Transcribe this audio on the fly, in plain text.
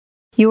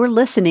You are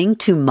listening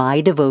to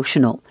My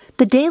Devotional,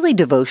 the daily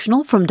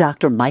devotional from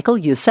Dr. Michael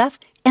Youssef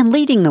and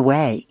Leading the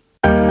Way.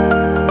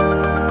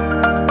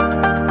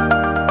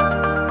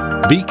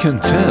 Be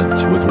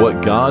content with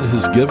what God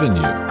has given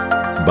you,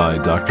 by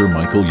Dr.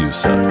 Michael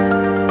Youssef.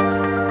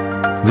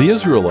 The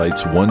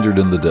Israelites wandered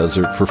in the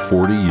desert for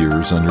 40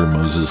 years under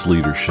Moses'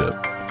 leadership.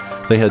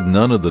 They had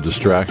none of the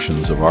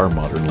distractions of our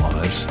modern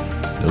lives.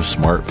 No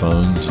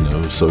smartphones,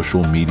 no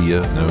social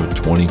media, no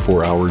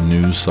 24-hour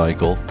news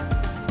cycle.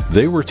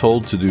 They were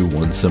told to do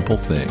one simple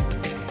thing: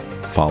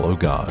 follow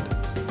God.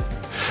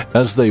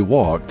 As they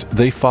walked,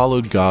 they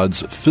followed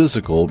God's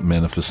physical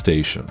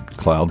manifestation,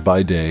 cloud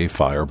by day,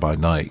 fire by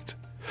night.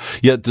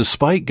 Yet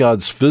despite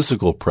God's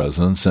physical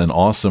presence and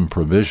awesome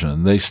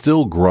provision, they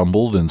still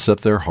grumbled and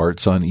set their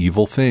hearts on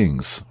evil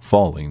things,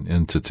 falling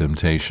into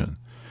temptation.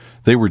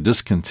 They were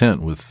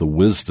discontent with the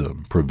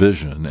wisdom,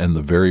 provision, and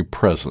the very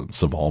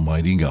presence of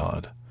Almighty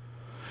God.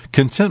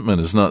 Contentment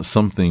is not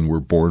something we're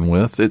born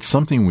with, it's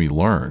something we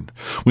learn.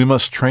 We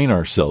must train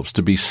ourselves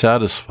to be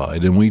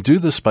satisfied, and we do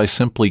this by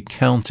simply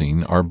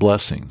counting our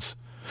blessings.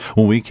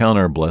 When we count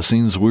our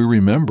blessings, we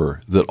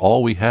remember that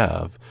all we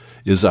have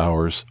is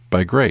ours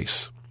by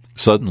grace.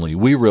 Suddenly,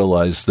 we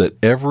realize that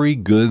every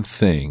good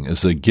thing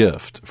is a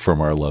gift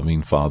from our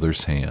loving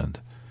Father's hand.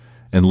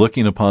 And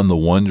looking upon the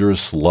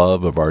wondrous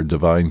love of our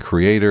divine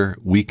Creator,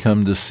 we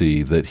come to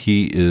see that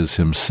He is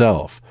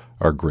Himself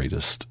our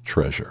greatest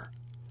treasure.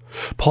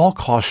 Paul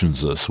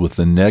cautions us with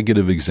the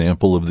negative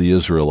example of the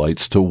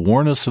Israelites to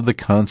warn us of the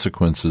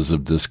consequences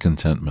of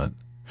discontentment.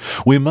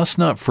 We must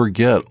not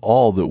forget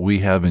all that we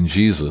have in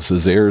Jesus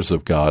as heirs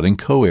of God and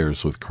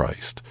co-heirs with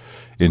Christ.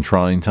 In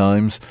trying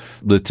times,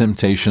 the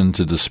temptation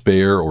to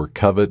despair or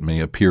covet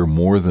may appear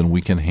more than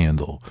we can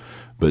handle,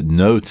 but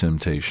no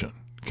temptation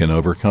can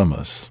overcome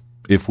us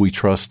if we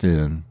trust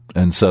in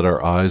and set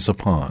our eyes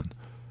upon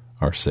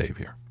our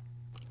Savior.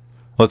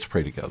 Let's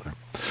pray together.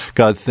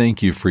 God,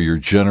 thank you for your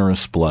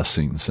generous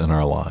blessings in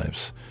our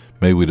lives.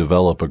 May we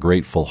develop a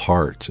grateful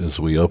heart as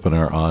we open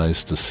our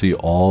eyes to see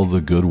all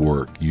the good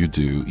work you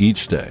do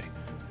each day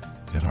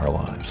in our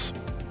lives.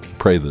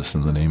 Pray this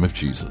in the name of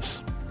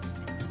Jesus.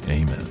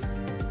 Amen.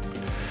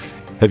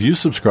 Have you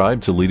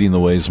subscribed to Leading the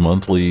Way's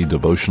monthly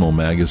devotional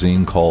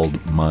magazine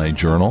called My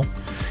Journal?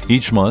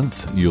 Each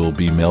month, you'll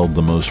be mailed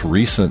the most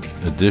recent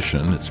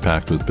edition. It's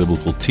packed with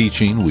biblical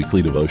teaching,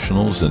 weekly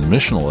devotionals, and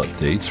missional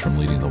updates from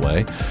Leading the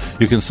Way.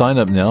 You can sign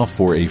up now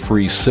for a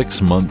free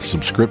 6-month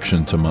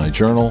subscription to My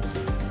Journal,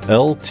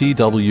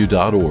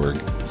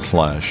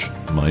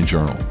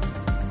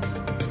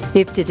 ltw.org/myjournal.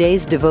 If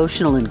today's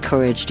devotional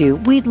encouraged you,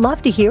 we'd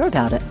love to hear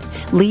about it.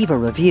 Leave a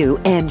review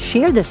and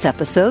share this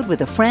episode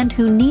with a friend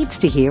who needs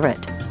to hear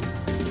it.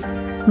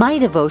 My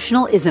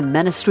Devotional is a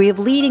ministry of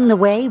Leading the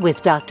Way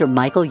with Dr.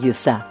 Michael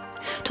Youssef.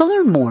 To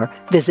learn more,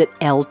 visit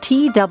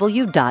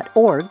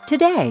ltw.org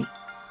today.